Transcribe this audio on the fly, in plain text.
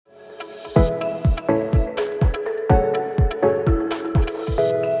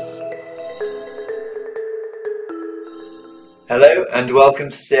Hello and welcome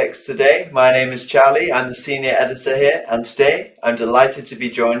to CX Today. My name is Charlie. I'm the senior editor here, and today I'm delighted to be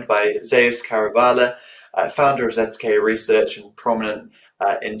joined by Zeus Caravala, founder of ZK Research and prominent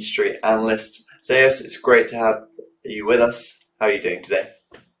industry analyst. Zeus, it's great to have you with us. How are you doing today?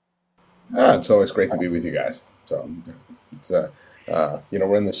 It's always great to be with you guys. So it's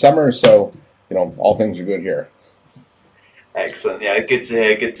we're in the summer, so all things are good here. Excellent. Yeah, good to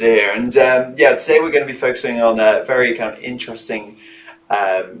hear. Good to hear. And today we're going to be focusing on a very kind of interesting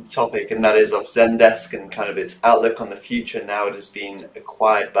topic, and that is of Zendesk and kind of its outlook on the future now it has been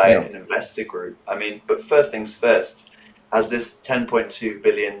acquired by Yeah. an investor group. I mean, but first things first, has this $10.2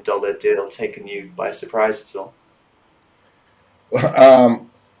 billion deal taken you by surprise at all?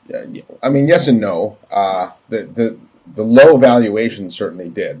 Um, I mean, yes and no. The low valuation certainly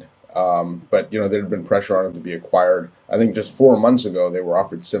did, but there had been pressure on it to be acquired. I think just 4 months ago they were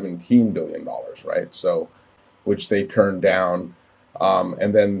offered $17 billion, right? So, which they turned down,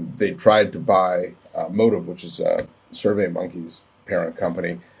 and then they tried to buy Motive, which is SurveyMonkey's parent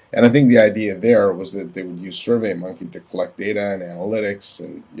company. And I think the idea there was that they would use SurveyMonkey to collect data and analytics,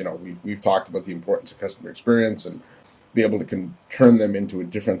 and we've talked about the importance of customer experience and be able to turn them into a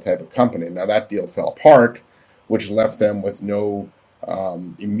different type of company. Now that deal fell apart, which left them with no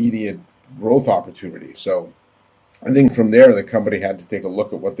immediate growth opportunity. So I think from there, the company had to take a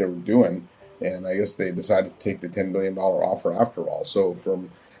look at what they were doing, and I guess they decided to take the $10 billion offer after all. So from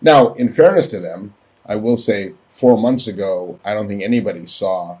now, in fairness to them, I will say 4 months ago, I don't think anybody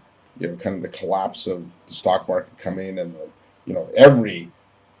saw, kind of the collapse of the stock market coming, and every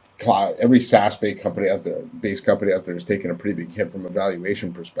cloud, every based company out there is taking a pretty big hit from a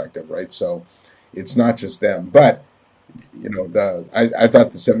valuation perspective, right? So it's not just them, but I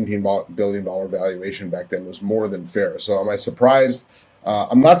thought the $17 billion valuation back then was more than fair. So am I surprised?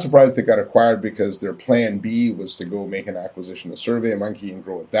 I'm not surprised they got acquired because their plan B was to go make an acquisition of SurveyMonkey and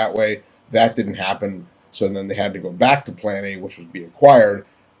grow it that way. That didn't happen. So then they had to go back to plan A, which would be acquired.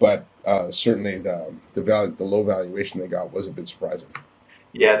 But certainly the low valuation they got was a bit surprising.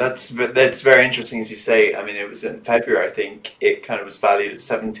 Yeah, that's very interesting as you say. I mean, it was in February, I think it kind of was valued at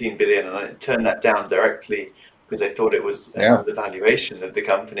 17 billion, and I turned that down directly because I thought it was an Yeah. undervaluation of the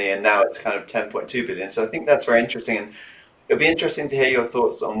company, and now it's kind of 10.2 billion. So I think that's very interesting, and it'll be interesting to hear your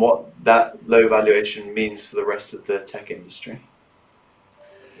thoughts on what that low valuation means for the rest of the tech industry.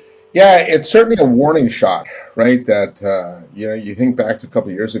 Yeah, it's certainly a warning shot, right? That you think back to a couple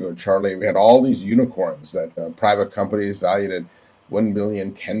of years ago, Charlie, we had all these unicorns that private companies valued at 1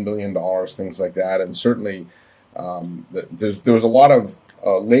 billion, $10 billion, things like that, and certainly there was a lot of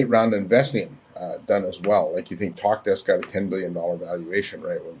late round investing done as well. Like you think TalkDesk got a $10 billion valuation,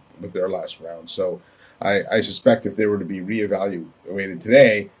 right, with their last round. So I suspect if they were to be reevaluated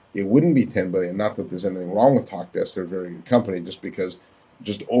today, it wouldn't be 10 billion. Not that there's anything wrong with TalkDesk; they're a very good company, just because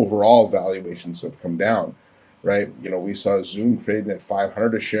just overall valuations have come down, right? We saw Zoom trading at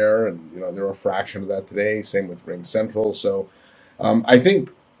 500 a share, and they're a fraction of that today. Same with Ring Central. So I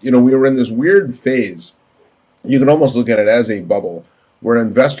think we were in this weird phase. You can almost look at it as a bubble where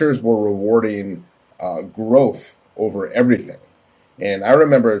investors were rewarding growth over everything. And I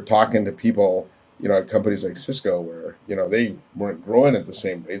remember talking to people, at companies like Cisco, where they weren't growing at the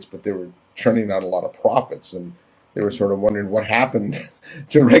same rates, but they were churning out a lot of profits, and they were sort of wondering what happened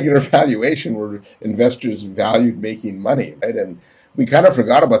to regular valuation where investors valued making money, right? And we kind of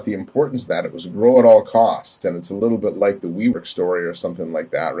forgot about the importance of that. It was grow at all costs, and it's a little bit like the WeWork story or something like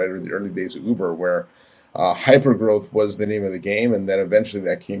that, right? Or the early days of Uber, where hypergrowth was the name of the game, and then eventually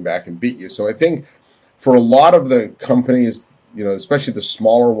that came back and beat you. So I think for a lot of the companies, especially the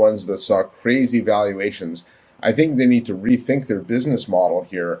smaller ones that saw crazy valuations, I think they need to rethink their business model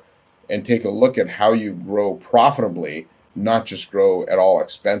here and take a look at how you grow profitably, not just grow at all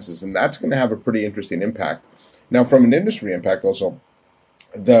expenses. And that's going to have a pretty interesting impact. Now, from an industry impact also,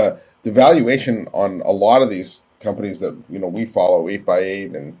 the valuation on a lot of these companies that we follow,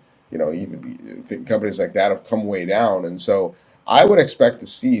 8x8, and even companies like that have come way down. And so I would expect to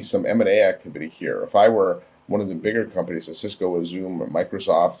see some M&A activity here. If I were one of the bigger companies, a Cisco, a Zoom, a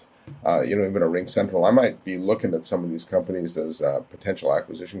Microsoft, even a Ring Central, I might be looking at some of these companies as potential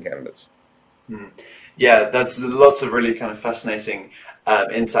acquisition candidates. Hmm. Yeah, that's lots of really kind of fascinating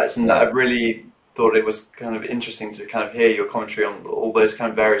insights, and Yeah. I've really thought it was kind of interesting to kind of hear your commentary on all those kind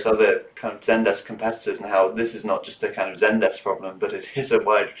of various other kind of Zendesk competitors and how this is not just a kind of Zendesk problem, but it is a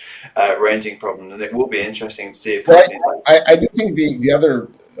wide ranging problem, and it will be interesting to see if Well, companies like. I do think the other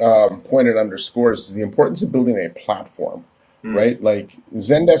point it underscores is the importance of building a platform, Hmm. right? Like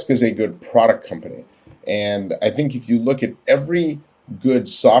Zendesk is a good product company. And I think if you look at every good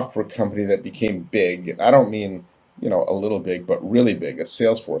software company that became big, and I don't mean a little big, but really big, as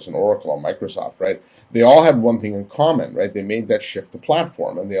Salesforce and Oracle and Microsoft, right? They all had one thing in common, right? They made that shift to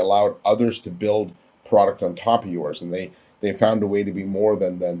platform, and they allowed others to build product on top of yours, and they found a way to be more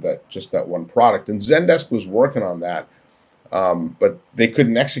than that just that one product. And Zendesk was working on that, but they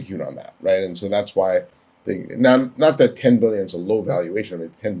couldn't execute on that, right? And so that's why they now, not that 10 billion is a low valuation. I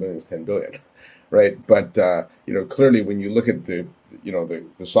mean, 10 billion is 10 billion, right? But clearly, when you look at the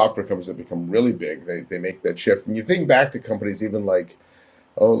software companies that become really big, they make that shift. And you think back to companies even like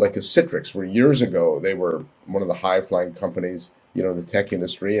a Citrix, where years ago they were one of the high flying companies, in the tech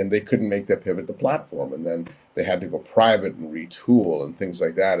industry, and they couldn't make that pivot to platform, and then they had to go private and retool and things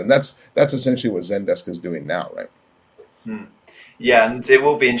like that. And that's essentially what Zendesk is doing now, right? Yeah, and it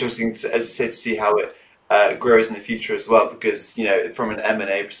will be interesting, as you said, to see how it grows in the future as well, because from an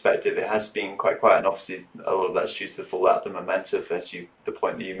M&A perspective, it has been quite quiet, and obviously a lot of that's due to the fallout of the Momentive, the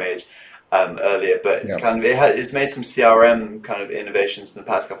point that you made earlier. But Yeah. kind of it's made some CRM kind of innovations in the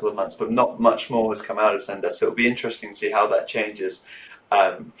past couple of months, but not much more has come out of Zendesk. So it'll be interesting to see how that changes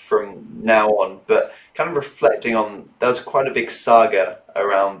from now on. But kind of reflecting on, there was quite a big saga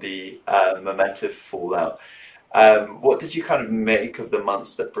around the Momentive fallout. What did you kind of make of the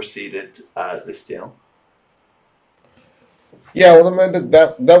months that preceded this deal? Yeah, well,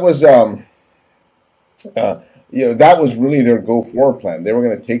 that was that was really their go forward plan. They were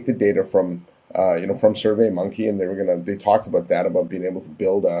going to take the data from from SurveyMonkey, and they talked about that, about being able to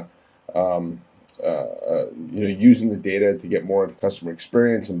build using the data to get more into customer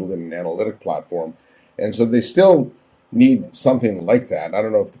experience and building an analytic platform. And so they still need something like that. I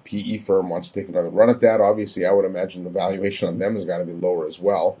don't know if the PE firm wants to take another run at that. Obviously, I would imagine the valuation on them has got to be lower as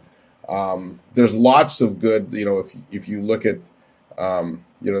well. There's lots of good, if you look at,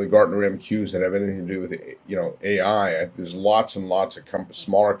 the Gartner MQs that have anything to do with, AI. There's lots and lots of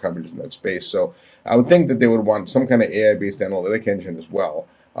smaller companies in that space. So I would think that they would want some kind of AI-based analytic engine as well.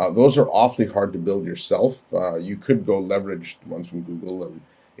 Those are awfully hard to build yourself. You could go leverage ones from Google and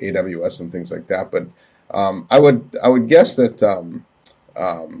AWS and things like that, but I would guess that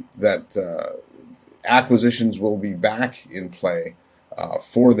acquisitions will be back in play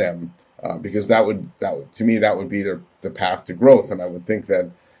for them, because that would to me that would be the path to growth. And I would think that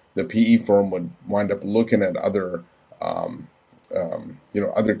the PE firm would wind up looking at other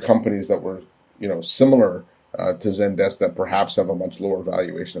other companies that were similar to Zendesk, that perhaps have a much lower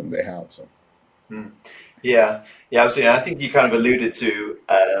valuation than they have. So. Mm. Yeah, yeah, absolutely. And I think you kind of alluded to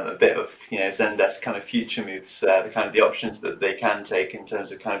a bit of Zendesk kind of future moves, the kind of the options that they can take in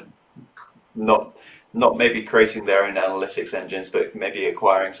terms of kind of not maybe creating their own analytics engines, but maybe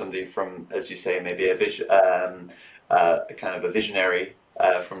acquiring somebody from, as you say, maybe a kind of a visionary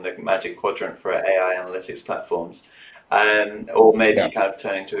from the Magic Quadrant for AI analytics platforms, or maybe Yeah. kind of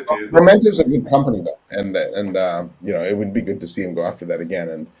turning to a Google. Momento's a good company though, and it would be good to see him go after that again,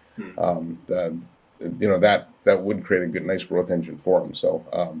 and Hmm. that would create a nice growth engine for him. So,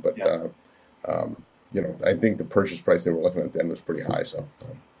 Yeah. I think the purchase price they were looking at then was pretty high. So,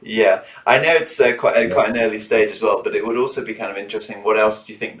 Yeah, I know it's quite yeah. quite an early stage as well, but it would also be kind of interesting. What else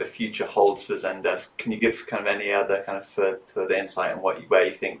do you think the future holds for Zendesk? Can you give kind of any other kind of further insight on where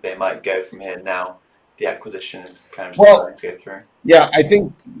you think they might go from here now? The acquisition is kind of Well, starting to go through. yeah, I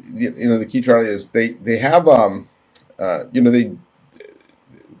think the key, Charlie, is they have they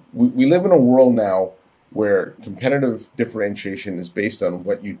we live in a world now where competitive differentiation is based on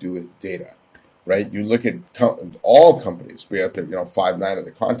what you do with data, right? You look at all companies. We have Five9 in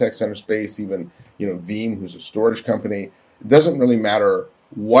the contact center space, even Veeam, who's a storage company. It doesn't really matter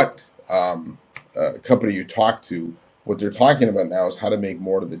what company you talk to. What they're talking about now is how to make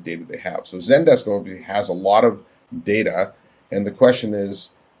more of the data they have. So Zendesk obviously has a lot of data, and the question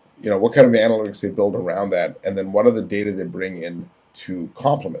is, what kind of analytics they build around that, and then what are the data they bring in to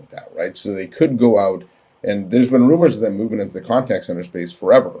complement that, right? So they could go out, and there's been rumors of them moving into the contact center space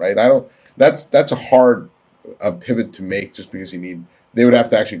forever, right? I don't. That's a hard pivot to make, just because they would have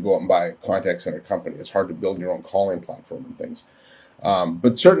to actually go out and buy a contact center company. It's hard to build your own calling platform and things.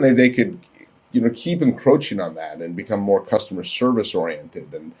 But certainly they could, keep encroaching on that and become more customer service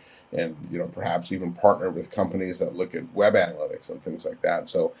oriented, and perhaps even partner with companies that look at web analytics and things like that.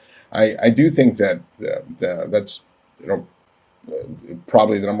 So I do think that that's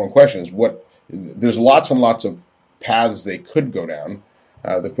probably the number one question is what. There's lots and lots of paths they could go down.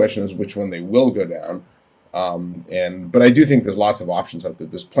 The question is which one they will go down. But I do think there's lots of options out there.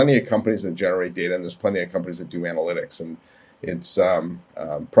 There's plenty of companies that generate data, and there's plenty of companies that do analytics. And it's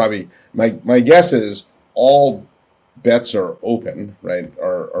probably my guess is all bets are open, right?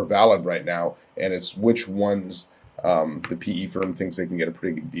 Are valid right now, and it's which ones the PE firm thinks they can get a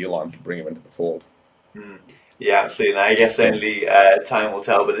pretty good deal on to bring them into the fold. Hmm. Yeah, absolutely. And I guess only time will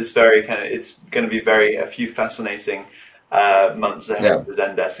tell, but it's going to be a few fascinating months ahead Yeah. for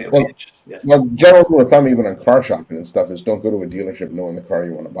Zendesk. It'll be Well, interesting. Yeah. well, general rule of thumb, even on car shopping and stuff, is don't go to a dealership knowing the car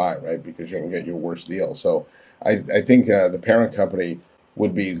you want to buy, right? Because you're going to get your worst deal. So I think the parent company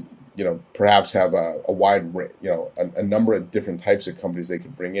would be, perhaps have a wide, a number of different types of companies they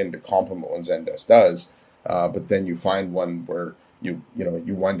could bring in to complement what Zendesk does. But then you find one where you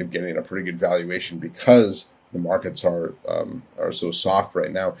wind up getting a pretty good valuation because the markets are so soft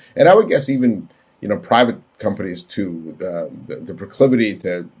right now. And I would guess even private companies too. The proclivity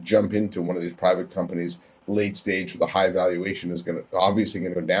to jump into one of these private companies late stage with a high valuation is going to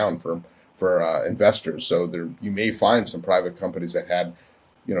go down for investors. So there you may find some private companies that had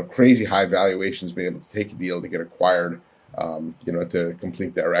crazy high valuations being able to take a deal to get acquired, to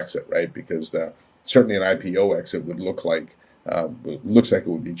complete their exit, right? Because certainly an IPO exit would looks like it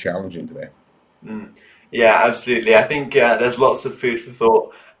would be challenging today. Mm. Yeah, absolutely. I think there's lots of food for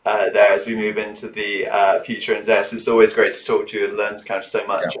thought there as we move into the future. And Zes, it's always great to talk to you and learn kind of so Yeah.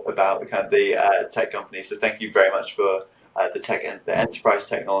 much about kind of the tech company. So thank you very much for the tech and the enterprise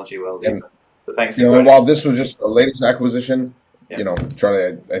technology world. And So thanks for joining. while this was just the latest acquisition, Yeah.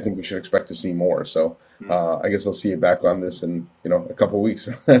 Charlie, I think we should expect to see more. So Mm. I guess I'll see you back on this in a couple of weeks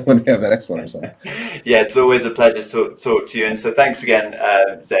when we have the next one or something. Yeah, it's always a pleasure to talk to you. And so thanks again,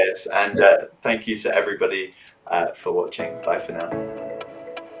 Zeus, and thank you to everybody for watching. Bye for now.